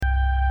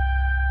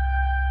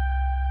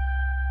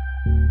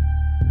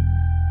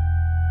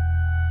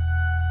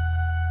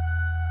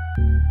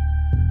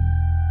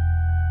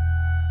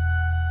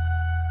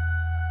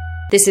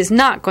This is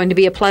not going to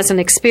be a pleasant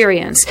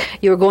experience.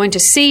 You're going to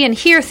see and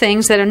hear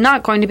things that are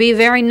not going to be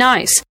very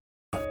nice.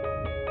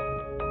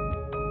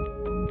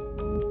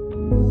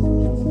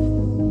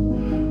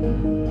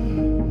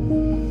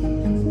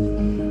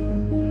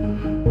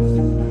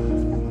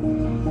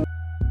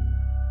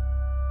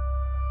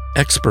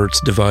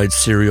 Experts divide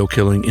serial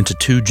killing into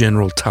two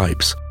general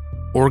types,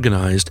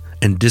 organized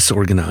and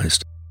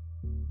disorganized.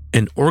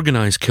 An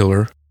organized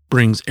killer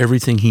brings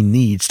everything he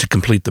needs to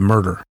complete the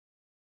murder.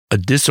 A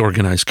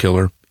disorganized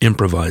killer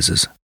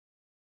improvises.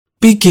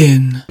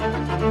 Begin.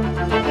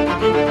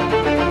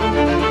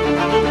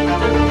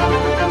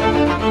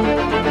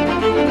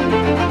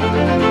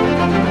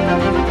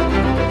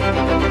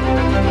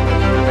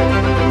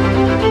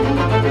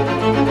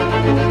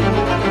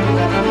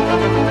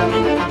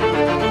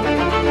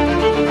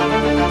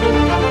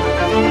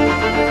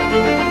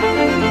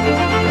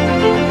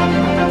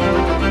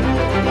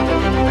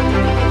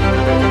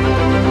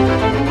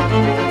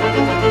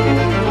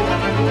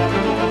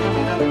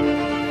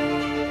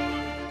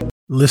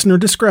 Listener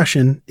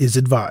discretion is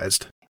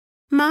advised.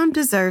 Mom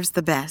deserves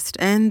the best,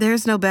 and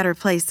there's no better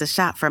place to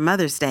shop for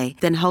Mother's Day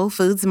than Whole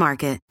Foods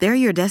Market. They're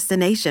your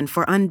destination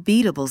for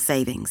unbeatable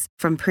savings,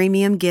 from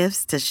premium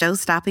gifts to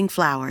show-stopping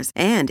flowers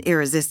and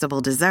irresistible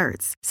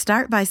desserts.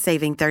 Start by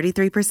saving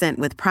 33%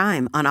 with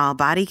Prime on all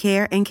body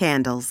care and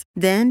candles.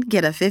 Then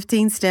get a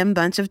 15-stem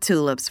bunch of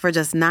tulips for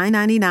just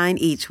 $9.99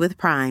 each with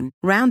Prime.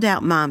 Round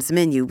out Mom's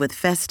menu with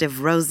festive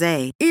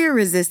rosé,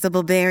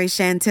 irresistible berry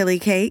chantilly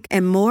cake,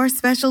 and more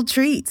special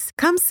treats.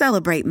 Come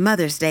celebrate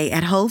Mother's Day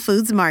at Whole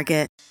Foods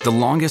Market. The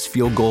longest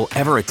field goal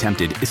ever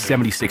attempted is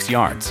 76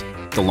 yards.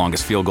 The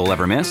longest field goal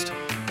ever missed?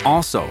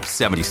 Also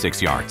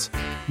 76 yards.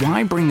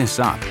 Why bring this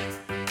up?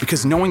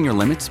 Because knowing your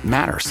limits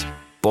matters,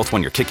 both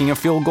when you're kicking a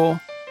field goal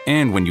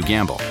and when you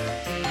gamble.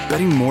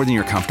 Betting more than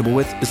you're comfortable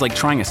with is like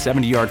trying a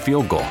 70-yard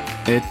field goal.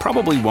 It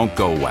probably won't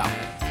go well.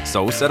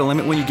 So set a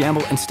limit when you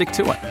gamble and stick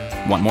to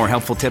it. Want more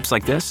helpful tips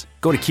like this?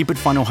 Go to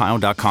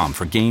keepitfunohio.com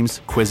for games,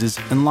 quizzes,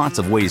 and lots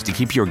of ways to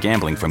keep your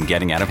gambling from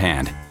getting out of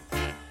hand.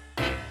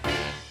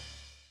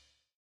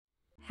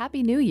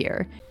 Happy New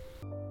Year.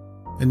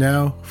 And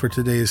now for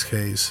today's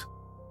case.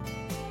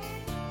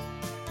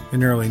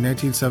 In early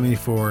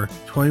 1974,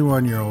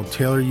 21-year-old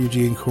Taylor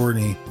Eugene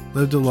Courtney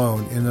lived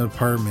alone in an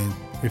apartment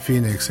in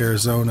Phoenix,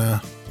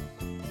 Arizona.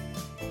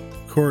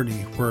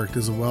 Courtney worked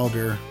as a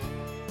welder.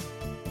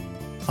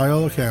 By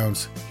all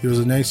accounts, he was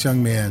a nice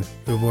young man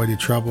who avoided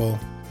trouble.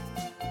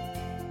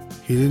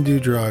 He didn't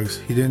do drugs,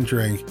 he didn't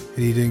drink,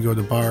 and he didn't go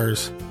to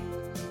bars.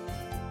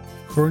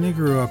 Courtney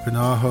grew up in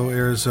Ajo,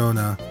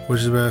 Arizona, which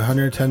is about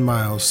 110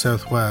 miles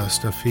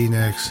southwest of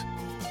Phoenix.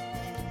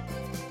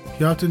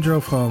 He often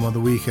drove home on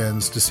the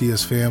weekends to see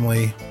his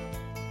family.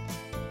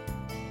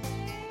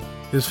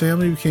 His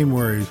family became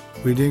worried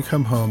when he didn't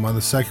come home on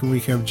the second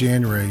weekend of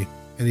January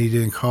and he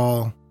didn't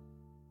call.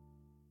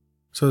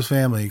 So his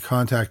family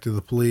contacted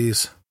the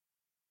police.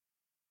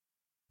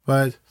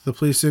 But the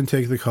police didn't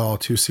take the call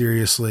too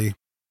seriously.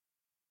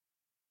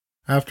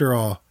 After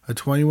all, a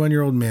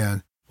 21-year-old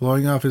man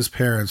blowing off his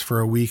parents for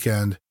a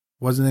weekend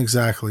wasn't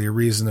exactly a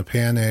reason to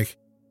panic.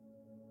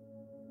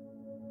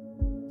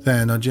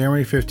 Then, on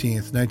January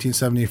 15th,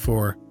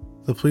 1974,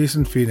 the police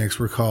in Phoenix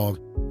were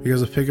called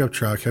because a pickup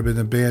truck had been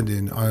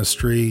abandoned on a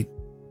street.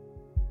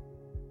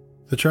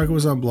 The truck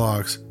was on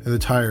blocks and the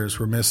tires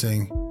were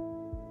missing.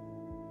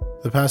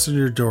 The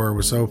passenger door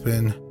was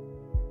open.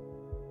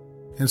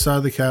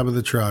 Inside the cab of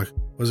the truck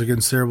was a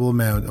considerable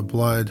amount of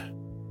blood.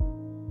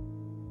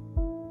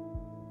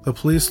 The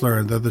police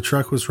learned that the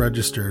truck was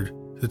registered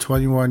to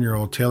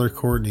 21-year-old Taylor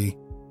Courtney,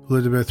 who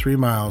lived about 3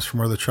 miles from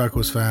where the truck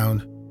was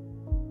found.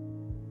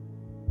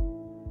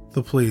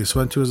 The police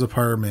went to his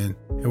apartment,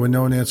 and when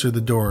no one answered the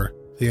door,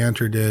 they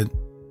entered it.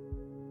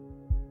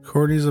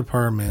 Courtney's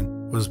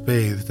apartment was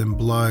bathed in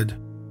blood.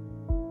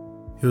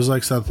 It was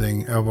like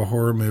something out of a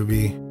horror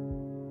movie.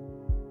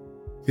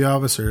 The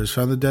officers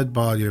found the dead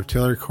body of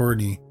Taylor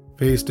Courtney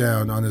face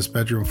down on his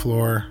bedroom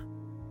floor.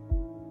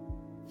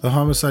 The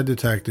homicide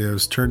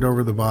detectives turned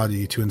over the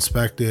body to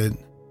inspect it.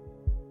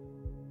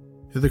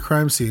 If the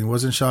crime scene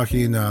wasn't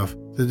shocking enough,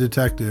 the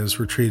detectives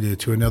were treated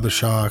to another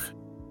shock.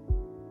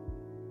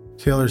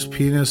 Taylor's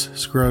penis,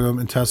 scrotum,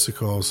 and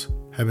testicles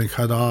had been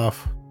cut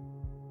off.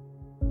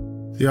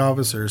 The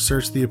officers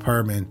searched the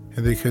apartment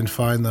and they couldn't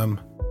find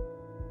them.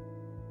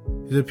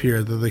 It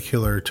appeared that the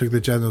killer took the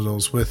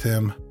genitals with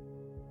him.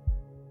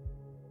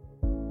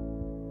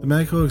 The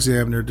medical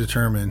examiner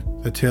determined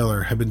that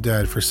Taylor had been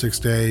dead for 6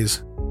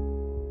 days.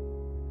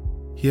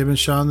 He had been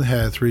shot in the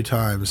head 3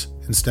 times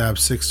and stabbed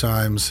 6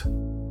 times.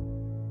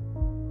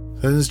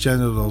 Then his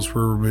genitals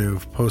were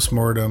removed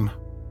post-mortem.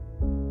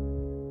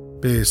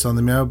 Based on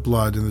the amount of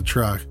blood in the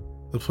truck,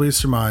 the police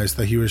surmised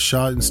that he was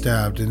shot and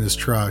stabbed in his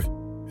truck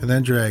and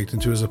then dragged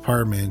into his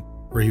apartment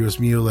where he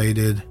was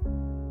mutilated.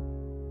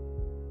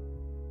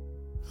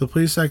 The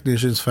police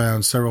technicians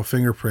found several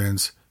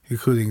fingerprints,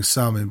 including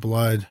some in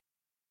blood.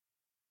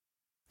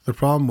 The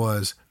problem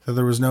was that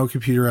there was no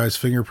computerized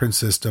fingerprint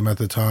system at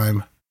the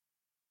time,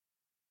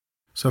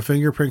 so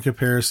fingerprint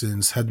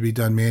comparisons had to be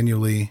done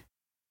manually.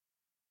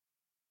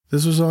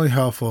 This was only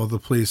helpful if the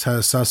police had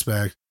a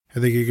suspect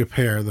and they could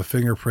compare the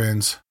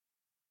fingerprints.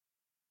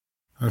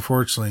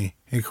 Unfortunately,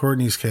 in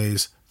Courtney's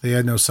case, they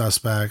had no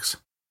suspects.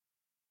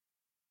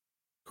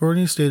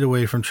 Courtney stayed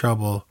away from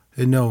trouble,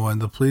 and no one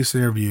the police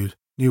interviewed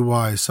knew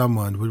why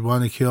someone would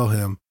want to kill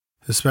him,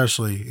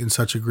 especially in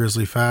such a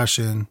grisly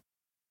fashion.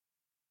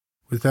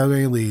 Without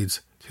any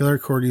leads, Taylor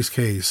Courtney's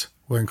case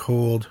went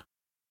cold.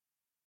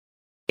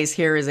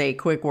 Here is a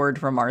quick word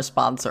from our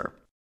sponsor.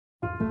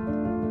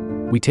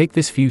 We take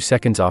this few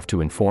seconds off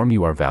to inform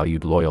you, our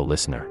valued loyal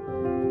listener,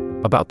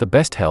 about the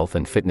best health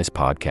and fitness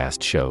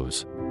podcast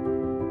shows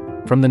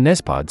from the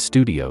Nespod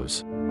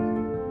Studios.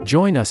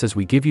 Join us as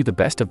we give you the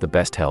best of the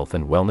best health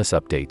and wellness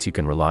updates you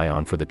can rely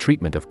on for the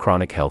treatment of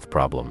chronic health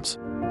problems.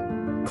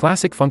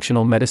 Classic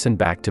functional medicine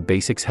back to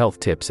basics health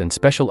tips and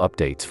special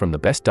updates from the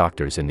best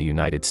doctors in the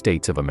United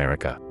States of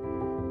America.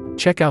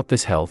 Check out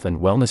this health and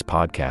wellness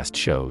podcast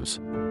shows.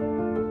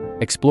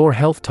 Explore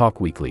Health Talk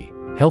Weekly,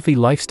 Healthy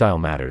Lifestyle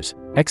Matters,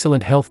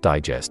 Excellent Health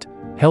Digest,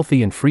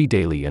 Healthy and Free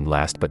Daily, and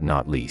last but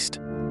not least,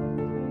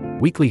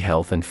 Weekly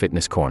Health and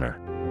Fitness Corner.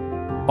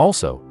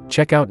 Also,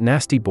 check out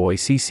Nasty Boy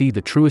CC,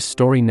 the truest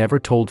story never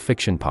told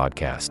fiction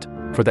podcast,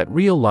 for that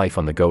real life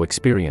on the go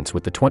experience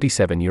with the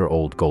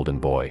 27-year-old golden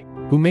boy,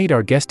 who made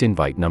our guest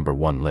invite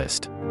 #1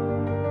 list.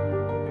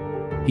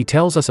 He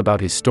tells us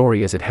about his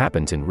story as it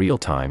happens in real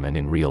time and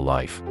in real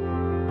life.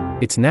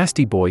 It's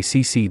Nasty Boy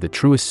CC, the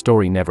truest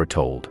story never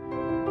told.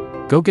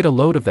 Go get a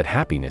load of that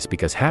happiness,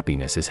 because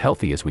happiness is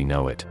healthy as we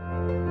know it.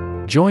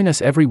 Join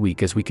us every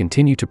week as we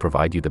continue to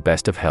provide you the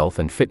best of health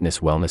and fitness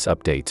wellness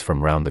updates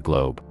from around the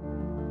globe.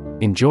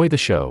 Enjoy the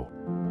show.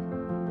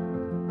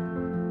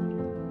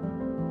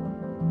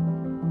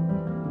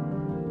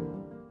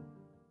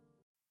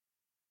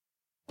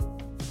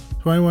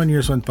 "21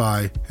 years went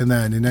by, and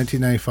then, in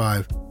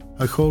 1995,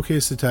 a cold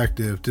case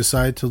detective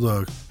decided to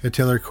look at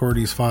Taylor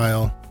Courtney's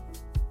file.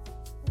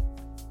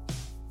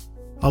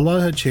 A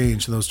lot had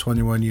changed in those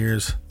 21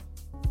 years.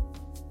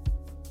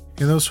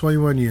 In those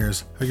 21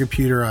 years, a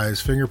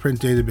computerized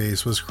fingerprint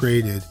database was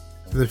created,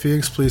 and the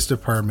Phoenix Police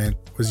Department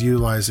was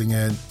utilizing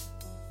it.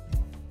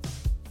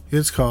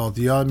 It's called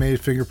the Automated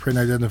Fingerprint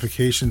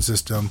Identification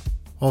System,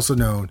 also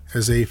known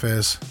as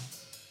AFIS.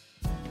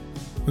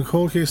 When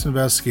cold case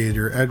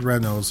investigator Ed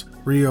Reynolds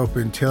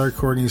reopened Taylor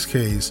Courtney's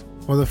case,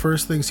 one of the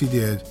first things he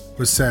did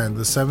was send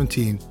the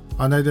 17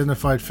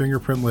 unidentified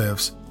fingerprint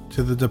lifts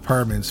to the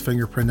department's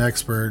fingerprint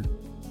expert.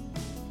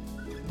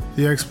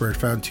 The expert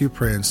found 2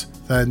 prints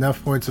that had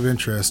enough points of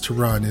interest to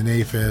run in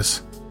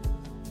AFIS.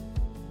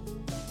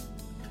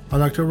 On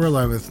October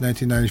 11,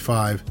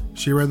 1995,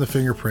 she ran the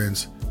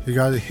fingerprints and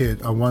got a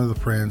hit on one of the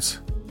prints.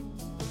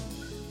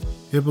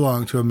 It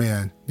belonged to a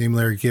man named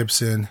Larry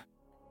Gibson.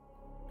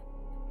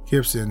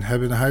 Gibson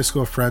had been a high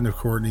school friend of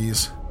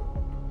Courtney's.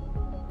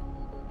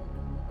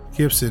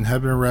 Gibson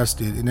had been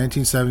arrested in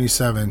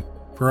 1977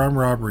 for armed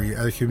robbery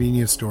at a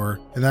convenience store,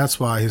 and that's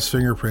why his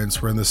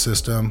fingerprints were in the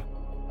system.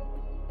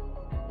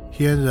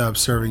 He ended up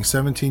serving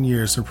 17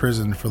 years in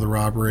prison for the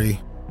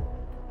robbery.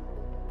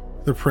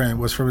 The print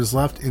was from his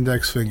left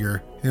index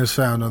finger and was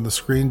found on the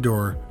screen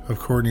door of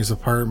Courtney's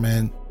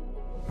apartment.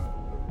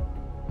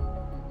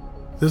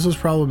 This was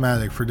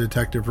problematic for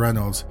Detective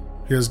Reynolds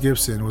because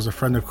Gibson was a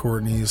friend of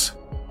Courtney's.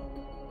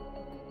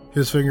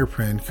 His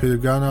fingerprint could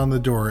have gone on the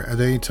door at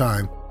any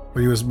time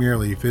when he was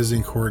merely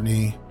visiting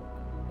Courtney.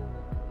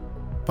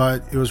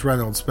 But it was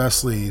Reynolds'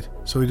 best lead,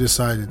 so he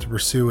decided to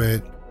pursue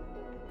it.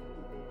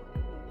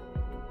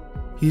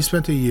 He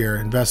spent a year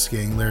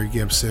investigating Larry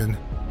Gibson.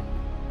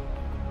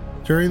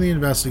 During the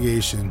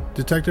investigation,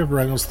 Detective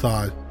Reynolds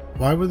thought,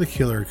 why would the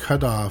killer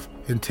cut off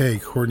and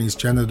take Courtney's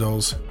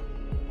genitals?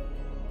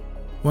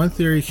 One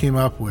theory he came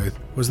up with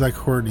was that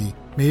Courtney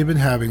may have been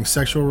having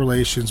sexual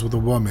relations with a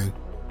woman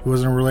who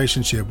was in a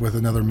relationship with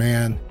another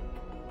man.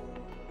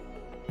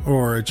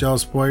 Or a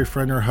jealous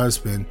boyfriend or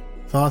husband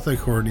thought that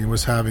Courtney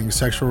was having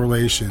sexual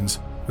relations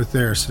with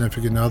their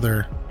significant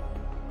other.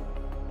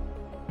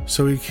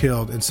 So he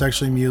killed and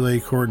sexually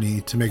mutilated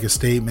Courtney to make a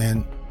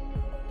statement.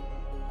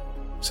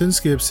 Since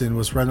Gibson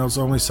was Reynolds'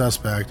 only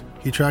suspect,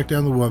 he tracked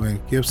down the woman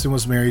Gibson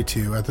was married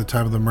to at the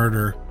time of the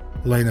murder,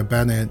 Elena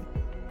Bennett.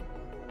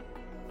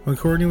 When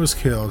Courtney was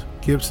killed,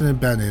 Gibson and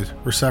Bennett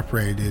were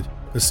separated,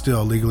 but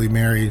still legally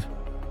married.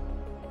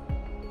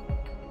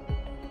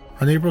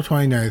 On April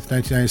 29,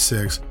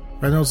 1996,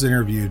 Reynolds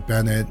interviewed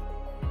Bennett.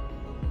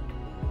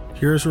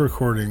 Here's a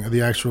recording of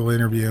the actual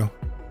interview.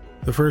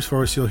 The first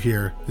voice you'll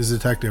hear is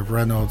Detective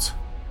Reynolds.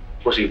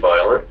 Was he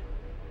violent?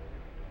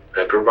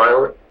 Hyper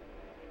violent?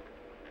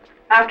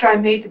 After I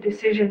made the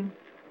decision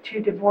to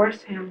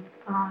divorce him,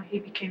 he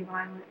became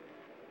violent.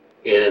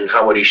 And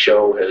how would he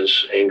show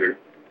his anger?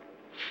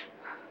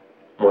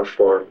 What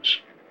forms?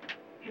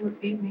 He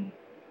would beat me.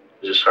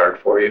 Is this hard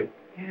for you?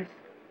 Yes.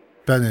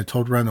 Bennett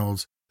told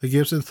Reynolds that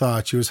Gibson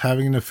thought she was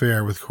having an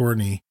affair with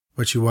Courtney,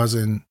 but she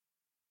wasn't.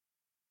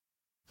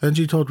 Then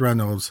she told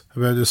Reynolds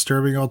about a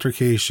disturbing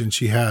altercation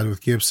she had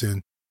with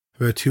Gibson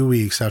about 2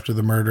 weeks after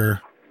the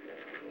murder.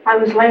 I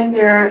was laying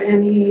there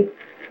and he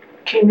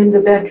came in the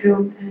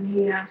bedroom and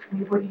he asked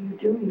me, "What are you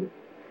doing?"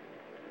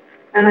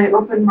 and I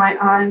opened my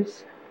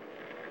eyes.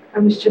 I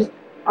was just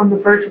on the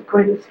verge of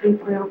going to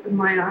sleep. I opened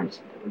my eyes,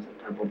 and there was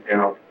a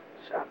double-barreled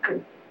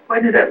shotgun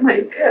pointed at my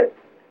head.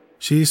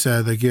 She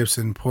said that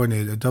Gibson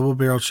pointed a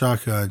double-barreled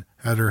shotgun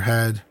at her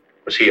head.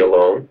 Was he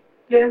alone?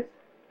 Yes.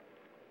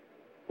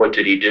 What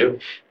did he do?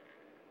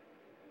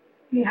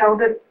 He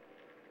held it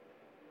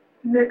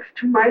next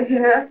to my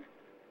head.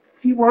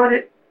 He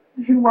wanted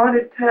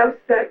to have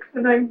sex,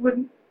 and I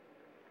wouldn't.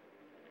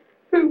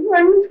 I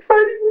was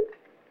fighting with him.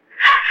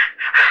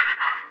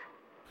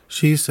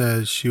 She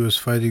said she was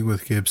fighting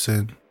with Gibson.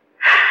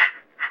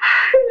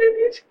 And then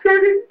he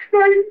started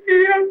crying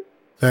again.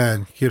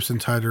 Then Gibson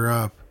tied her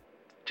up.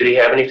 Did he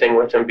have anything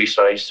with him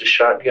besides the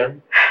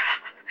shotgun?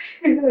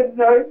 He had a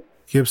knife.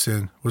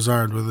 Gibson was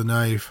armed with a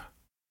knife.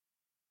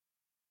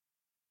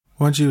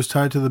 When she was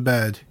tied to the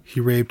bed, he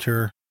raped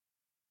her.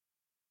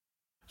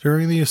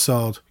 During the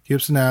assault,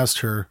 Gibson asked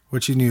her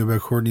what she knew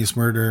about Courtney's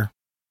murder.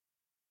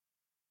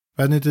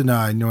 Bennett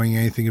denied knowing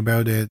anything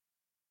about it.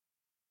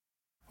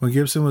 When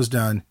Gibson was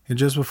done, and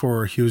just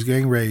before he was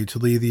getting ready to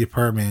leave the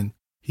apartment,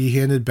 he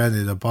handed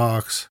Bennett a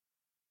box.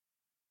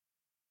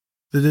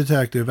 The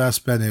detective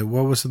asked Bennett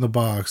what was in the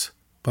box,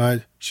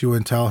 but she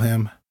wouldn't tell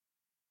him.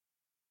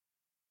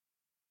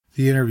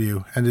 The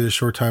interview ended a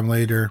short time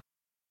later.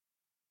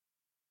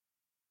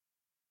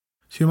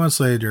 2 months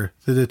later,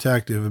 the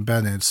detective and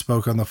Bennett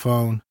spoke on the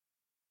phone.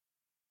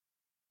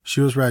 She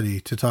was ready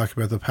to talk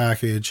about the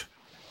package.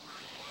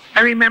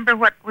 I remember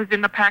what was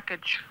in the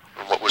package.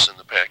 What was in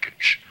the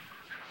package?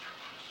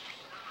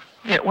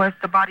 It was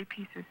the body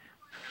pieces.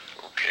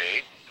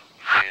 Okay.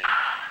 And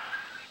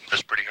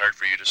that's pretty hard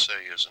for you to say,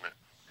 isn't it?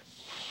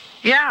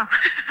 Yeah.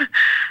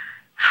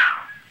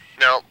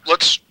 Now,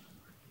 let's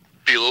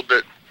be a little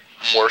bit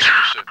more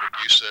specific.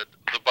 You said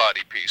the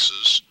body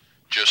pieces.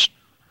 Just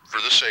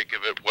for the sake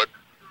of it, what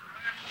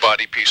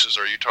body pieces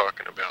are you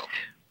talking about?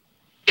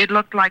 It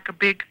looked like a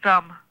big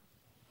thumb.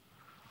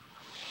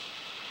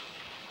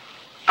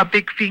 A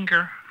big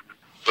finger.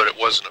 But it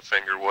wasn't a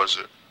finger, was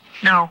it?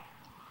 No.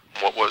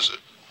 What was it?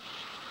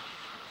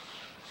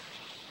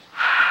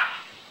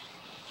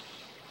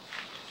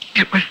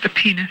 It was the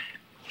penis.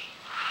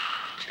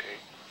 Okay.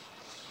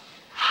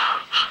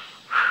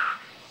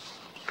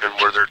 And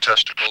were there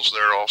testicles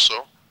there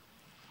also?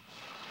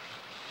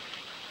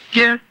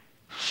 Yes.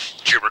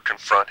 Did you ever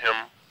confront him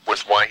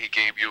with why he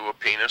gave you a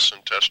penis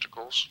and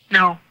testicles?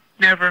 No.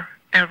 Never.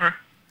 Ever.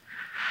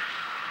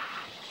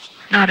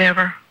 Not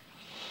ever.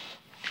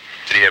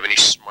 Did he have any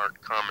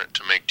smart comment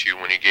to make to you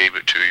when he gave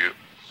it to you?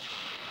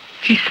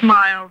 He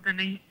smiled and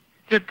he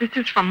said, "This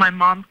is from my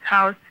mom's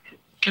house.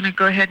 Can I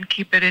go ahead and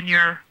keep it in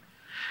your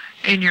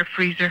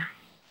freezer?"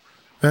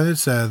 Bennett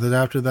said that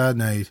after that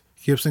night,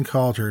 Gibson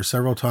called her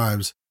several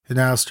times and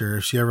asked her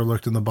if she ever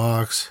looked in the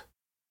box.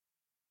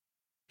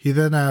 He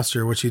then asked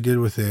her what she did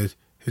with it,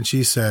 and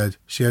she said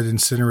she had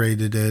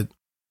incinerated it.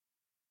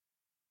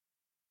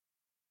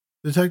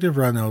 Detective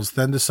Reynolds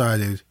then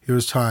decided it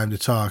was time to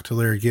talk to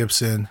Larry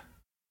Gibson.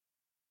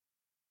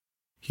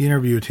 He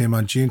interviewed him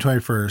on June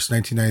 21st,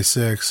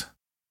 1996.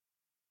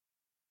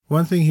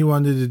 One thing he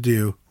wanted to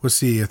do was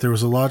see if there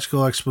was a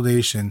logical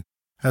explanation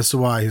as to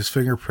why his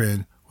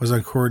fingerprint was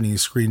on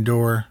Courtney's screen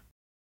door.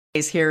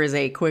 Here is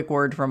a quick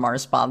word from our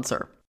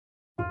sponsor.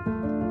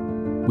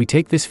 We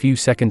take this few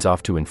seconds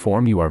off to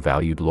inform you, our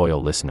valued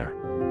loyal listener,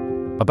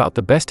 about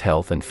the best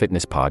health and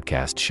fitness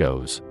podcast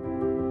shows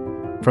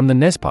from the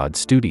Nespod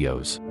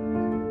Studios.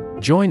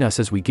 Join us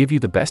as we give you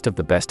the best of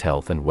the best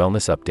health and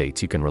wellness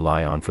updates you can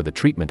rely on for the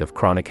treatment of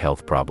chronic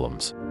health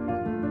problems.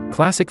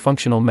 Classic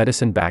functional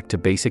medicine back to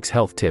basics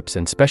health tips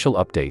and special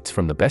updates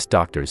from the best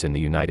doctors in the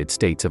United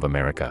States of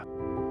America.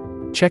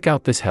 Check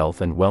out this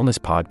health and wellness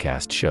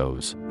podcast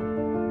shows.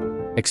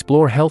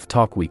 Explore Health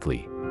Talk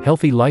Weekly,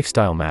 Healthy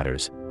Lifestyle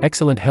Matters,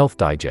 Excellent Health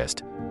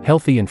Digest,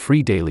 Healthy and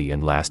Free Daily,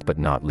 and last but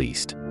not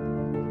least,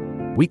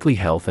 Weekly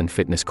Health and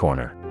Fitness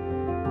Corner.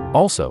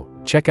 Also,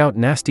 check out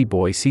Nasty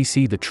Boy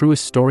CC, the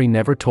truest story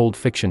never told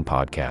fiction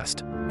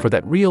podcast, for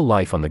that real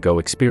life on the go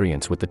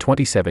experience with the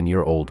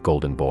 27-year-old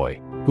golden boy,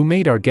 who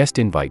made our guest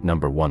invite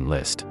 #1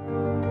 list.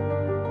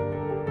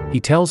 He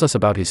tells us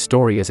about his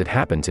story as it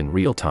happens in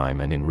real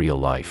time and in real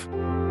life.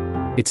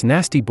 It's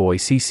Nasty Boy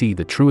CC,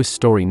 the truest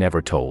story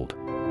never told.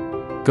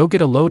 Go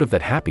get a load of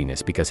that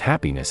happiness, because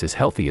happiness is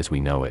healthy as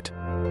we know it.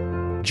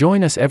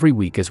 Join us every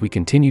week as we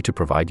continue to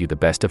provide you the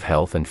best of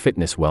health and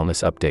fitness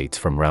wellness updates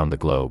from around the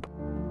globe.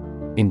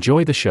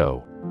 Enjoy the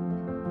show.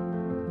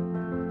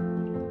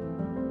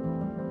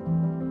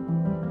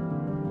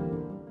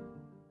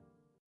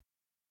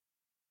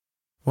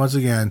 Once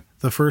again,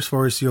 the first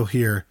voice you'll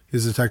hear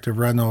is Detective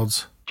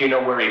Reynolds. Do you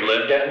know where he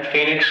lived at in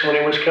Phoenix when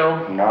he was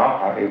killed?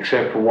 No,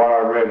 except for what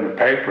I read in the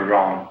papers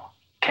on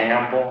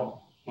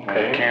Campbell.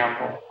 Okay.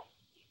 Campbell.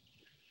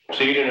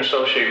 So you didn't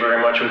associate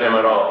very much with him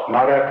at all?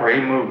 Not after he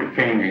moved to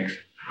Phoenix.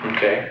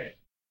 Okay.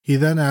 He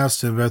then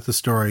asked him about the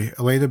story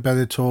Elena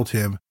Bennett told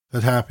him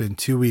that happened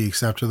 2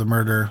 weeks after the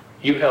murder.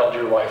 You held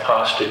your wife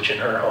hostage in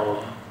her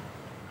home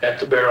at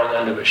the barrel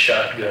end of a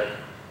shotgun,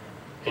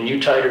 and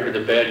you tied her to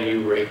the bed and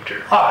you raped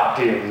her. I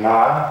did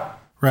not.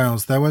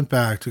 Reynolds then went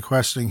back to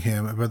questioning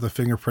him about the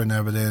fingerprint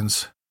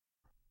evidence.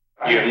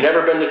 You've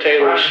never been to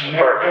Taylor's I've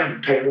never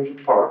apartment? been to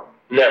Taylor's apartment.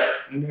 Never.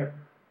 Never.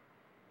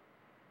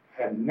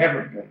 Had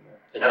never been there.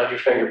 Then how'd your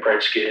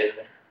fingerprints get in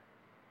there?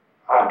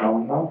 I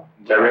don't know.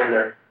 They're in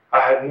there. I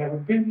had never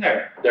been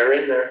there. They're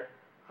in there.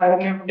 I had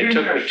never been there. It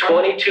took me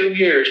 22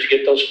 years to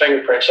get those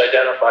fingerprints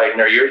identified, and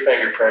they're your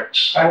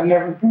fingerprints. I had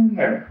never been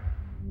there.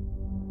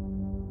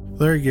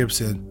 Larry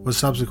Gibson was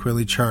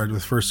subsequently charged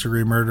with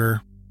first-degree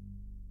murder.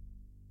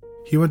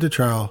 He went to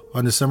trial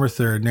on December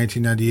 3rd,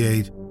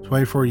 1998,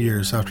 24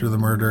 years after the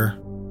murder.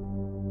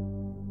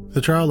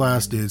 The trial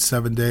lasted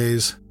 7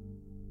 days.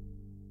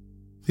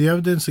 The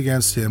evidence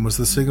against him was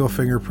the single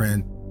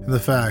fingerprint and the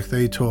fact that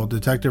he told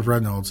Detective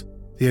Reynolds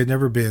that he had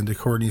never been to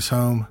Courtney's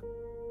home.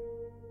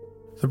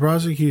 The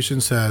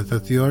prosecution said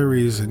that the only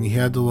reason he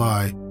had to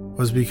lie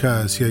was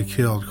because he had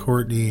killed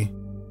Courtney.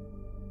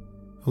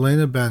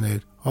 Elena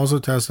Bennett also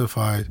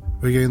testified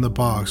regarding the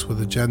box with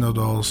the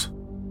genitals.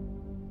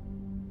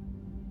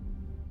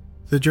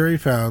 The jury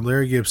found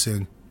Larry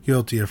Gibson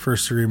guilty of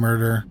first-degree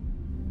murder.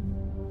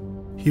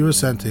 He was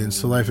sentenced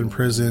to life in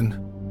prison.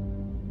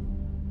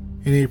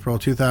 In April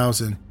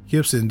 2000,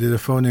 Gibson did a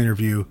phone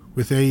interview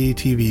with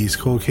AETV's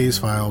Cold Case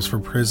Files for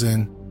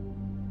prison.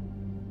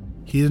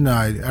 He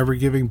denied ever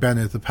giving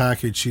Bennett the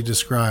package she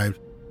described,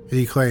 and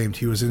he claimed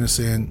he was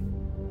innocent.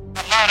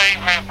 I'm not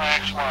angry at my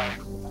ex-wife.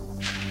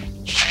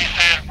 She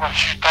said what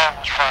she thought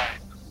was right.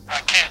 I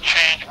can't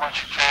change what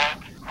she said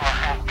or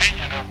her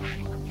opinion of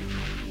me.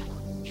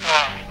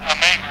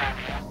 I'm angry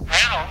at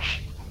Reynolds.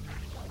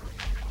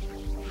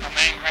 I'm angry at the system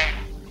for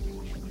putting me in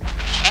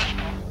prison for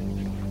something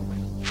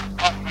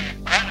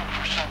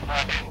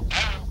I didn't do.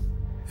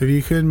 If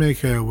you couldn't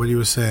make out what he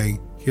was saying,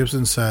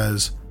 Gibson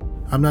says,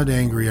 "I'm not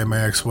angry at my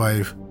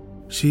ex-wife.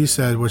 She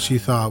said what she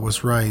thought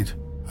was right.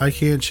 I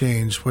can't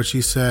change what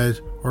she said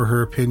or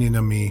her opinion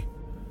of me.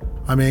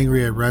 I'm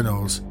angry at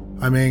Reynolds.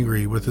 I'm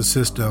angry with the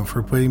system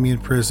for putting me in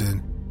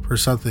prison for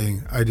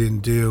something I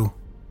didn't do."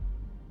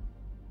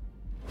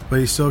 But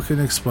he still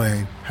couldn't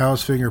explain how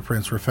his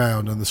fingerprints were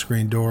found on the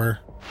screen door.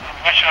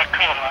 I wish I could.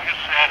 Like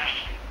I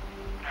said,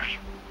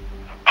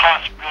 there's a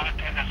possibility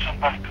that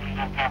somebody could have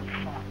lived there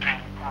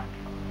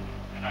before Taylor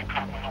Courtney, and I could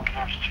have went over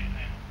there to see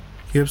them.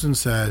 Gibson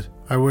said,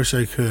 "I wish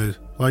I could.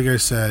 Like I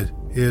said,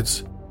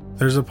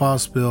 there's a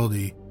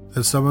possibility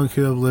that someone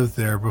could have lived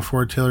there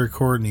before Taylor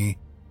Courtney,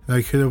 and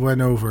I could have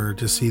went over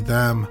to see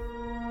them."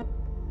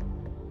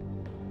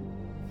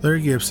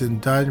 Larry Gibson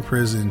died in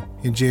prison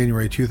in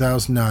January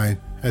 2009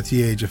 at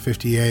the age of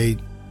 58.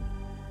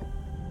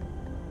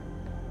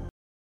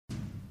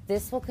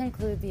 This will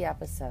conclude the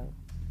episode.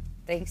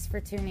 Thanks for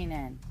tuning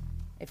in.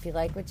 If you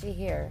like what you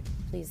hear,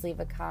 please leave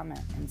a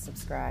comment and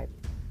subscribe.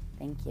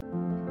 Thank you.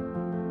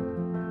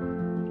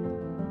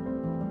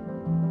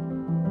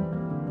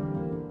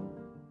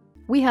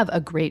 We have a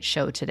great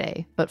show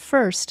today, but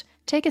first,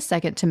 take a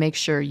second to make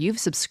sure you've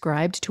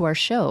subscribed to our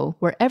show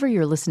wherever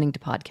you're listening to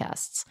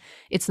podcasts.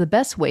 It's the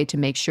best way to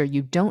make sure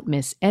you don't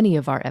miss any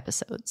of our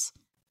episodes.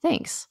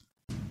 Thanks.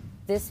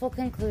 This will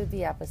conclude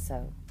the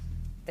episode.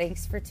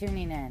 Thanks for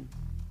tuning in.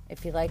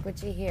 If you like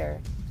what you hear,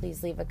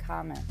 please leave a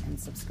comment and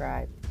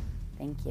subscribe. Thank you.